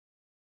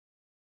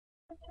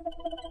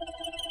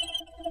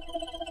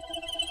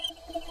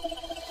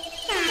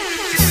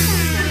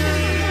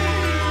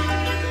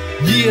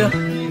Yeah,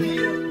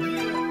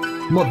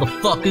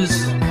 motherfuckers,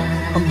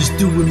 I'm just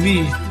doing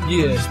me.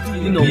 Yeah,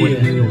 you know what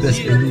it is.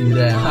 Best believe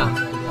that,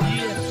 huh?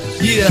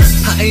 Yeah,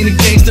 I ain't a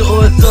gangster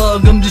or a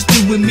thug, I'm just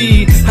doing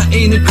me. I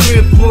ain't a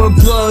crip or a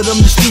blood, I'm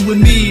just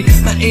doing me.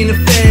 I ain't a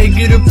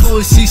faggot or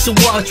pussy, so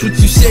watch what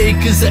you say,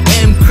 cause I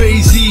am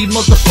crazy.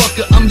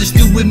 Motherfucker, I'm just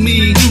doing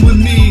me. Doing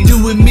me,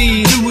 doing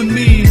me, doing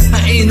me. I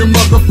ain't a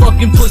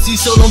motherfucking pussy,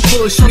 so don't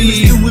push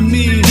me. Doing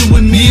me,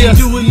 doing me, yeah.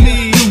 Doing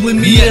me,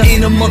 doing me. I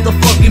ain't a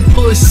motherfucking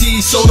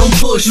pussy, so don't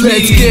push me.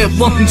 Let's get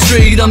fucking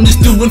straight, I'm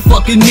just doing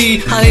fucking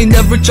me. I ain't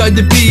never tried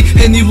to be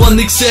anyone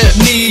except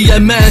me. I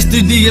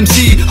mastered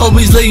DMC,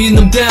 always laying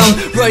them down,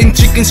 writing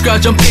chicken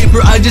scratch on paper,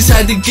 I just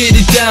had to get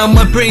it down.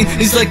 My brain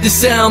is like the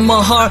sound,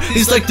 my heart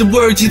is like the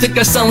words. You think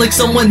I sound like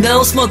someone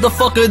else?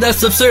 Motherfucker,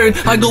 that's absurd.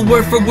 I go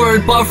word for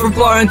word, bar for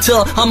bar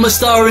until I'm a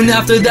star, and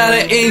after that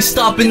I ain't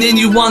stopping. And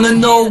you wanna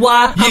know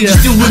why? I'm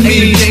just doing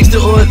me. I ain't a gangster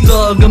or a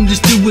thug, I'm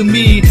just doing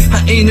me. I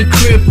ain't a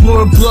crip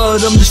or a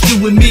blood, I'm just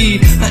doing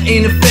me. I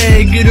ain't a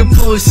faggot or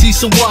pussy,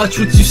 so watch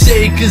what you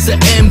say, cause I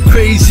am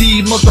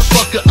crazy.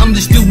 Motherfucker, I'm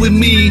just doing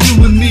me.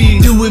 Doing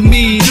me, doing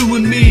me,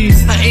 doing me.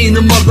 I ain't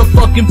a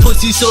motherfucking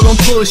pussy, so don't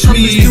push me. I'm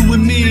just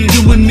doing me,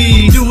 doing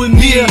me, doing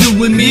me,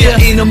 doing me. I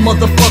ain't a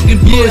motherfucking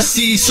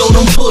pussy, so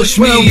don't push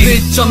me. Well,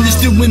 bitch, I'm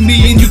just doing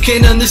me, and you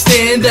can't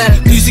understand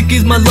that. Music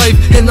is my life,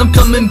 and I'm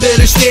coming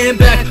better, stand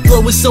back.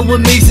 Flow is so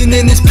amazing,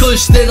 and it's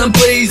kush that I'm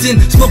blazing.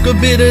 Smoke a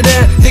bit of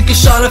that, take a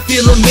shot, I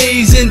feel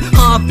amazing.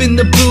 Hop in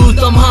the booth,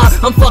 I'm hot,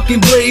 I'm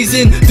fucking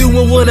blazing.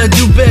 Doing what I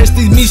do best,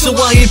 is me, so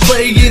I ain't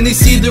playing.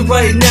 It's either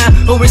right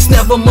now, or it's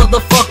never,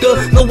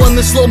 motherfucker. No one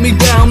to slow me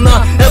down,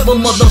 not ever,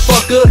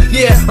 motherfucker.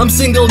 Yeah, I'm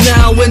single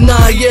now and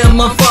I am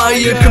on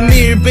fire. Come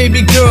here,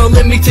 baby girl,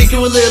 let me take you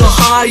a little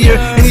higher.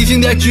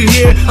 Anything that you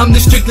hear, I'm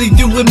just strictly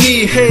doing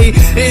me. Hey,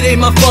 it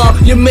ain't my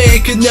fault, your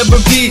man could never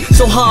be.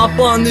 So hop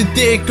on the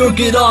dick or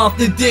get off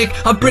the dick.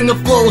 I bring a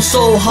flow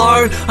so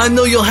hard, I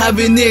know you'll have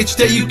an itch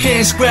that you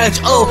can't scratch.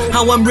 Oh,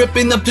 how I'm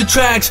ripping up the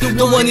tracks,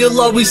 the one you'll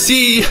always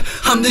see.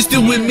 I'm just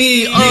doing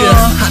me.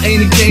 I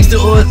ain't a gangster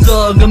or a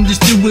thug, I'm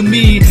just doing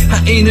me.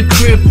 I ain't a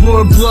crip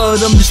or a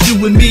blood, I'm just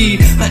doing me.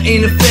 I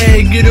ain't a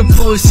faggot or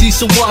pussy,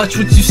 so watch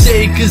what you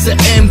say, cause I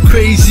am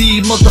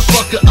crazy.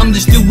 Motherfucker, I'm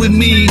just doing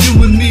me.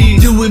 Doing me,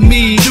 doing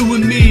me,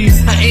 doing me.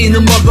 I ain't a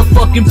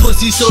motherfucking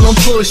pussy, so don't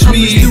push me. I'm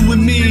just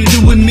doing me,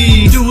 doing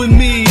me, doing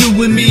me,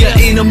 doing me. I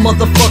ain't a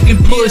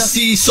motherfucking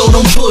pussy, so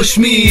don't push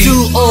me.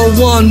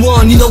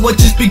 2011, you know what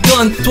just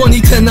begun.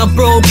 2010 I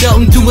broke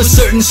out into a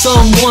certain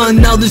someone.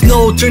 Now there's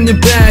no turning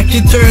back,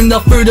 it turned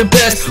out for the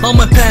best. All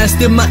my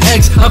past and my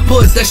ex, I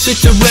put that shit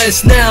to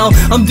rest. Now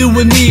I'm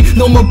doing me,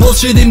 no more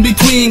bullshit in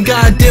between.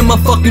 Goddamn,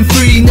 I'm fucking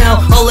free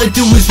now, all I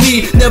do is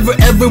me. Never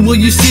ever will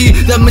you see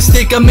that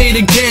mistake I made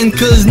again,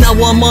 cause now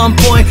I'm on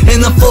point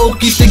and I'm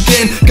focused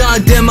again.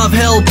 Goddamn, I've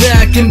held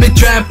back and been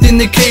trapped in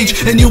the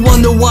cage, and you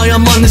wonder why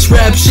I'm on this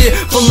rap shit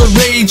full of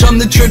rage. I'm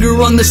the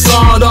trigger on the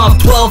sawed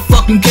off 12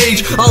 fucking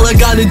gauge. All I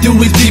gotta do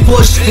is be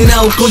pushed and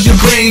out goes your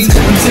brains.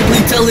 I'm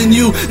simply telling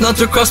you not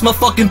to cross my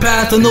fucking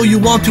path. I know you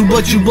want to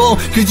but you won't,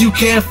 cause you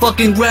can't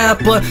fucking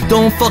rap. But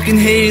don't fucking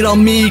hate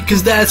on me,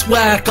 cause that's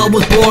whack. I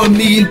was born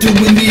me and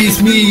doing me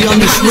is me on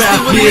this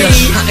rap, yeah.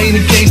 I ain't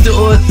a gangster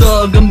or a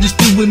thug, I'm just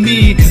doing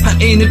me. I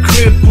ain't a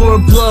crip or a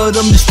blood,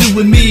 I'm just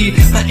doing me.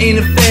 I ain't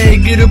a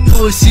faggot or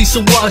pussy,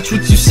 so watch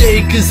what you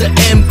say, cause I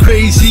am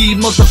crazy.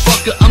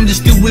 Motherfucker, I'm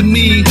just doing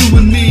me.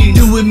 Doing me,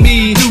 doing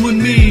me,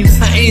 doing me.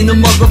 I ain't a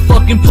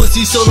motherfucking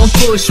pussy, so don't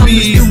push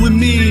me. I'm just doing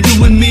me,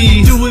 doing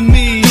me, doing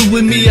me,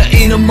 doing me. I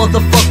ain't a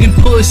motherfucking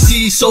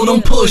pussy, so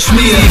don't push me.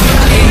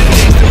 I ain't a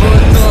gangster or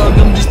a thug,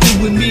 I'm just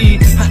doing me.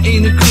 I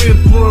ain't a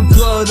crip or a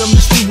blood, I'm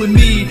just doing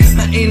me.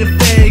 I ain't a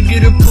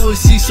faggot or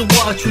pussy, so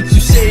watch what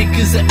you say,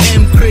 cause I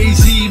am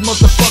crazy.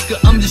 Motherfucker,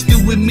 I'm just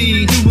doing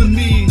me. Doing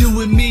me,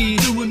 doing me,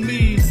 doing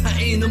me. I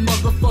ain't a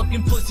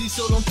motherfucking pussy,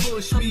 so don't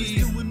push me. I'm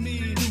just doing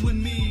me,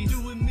 doing me,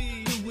 doing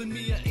me, doing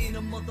me. I ain't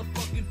a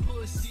motherfucking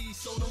pussy,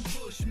 so don't push me.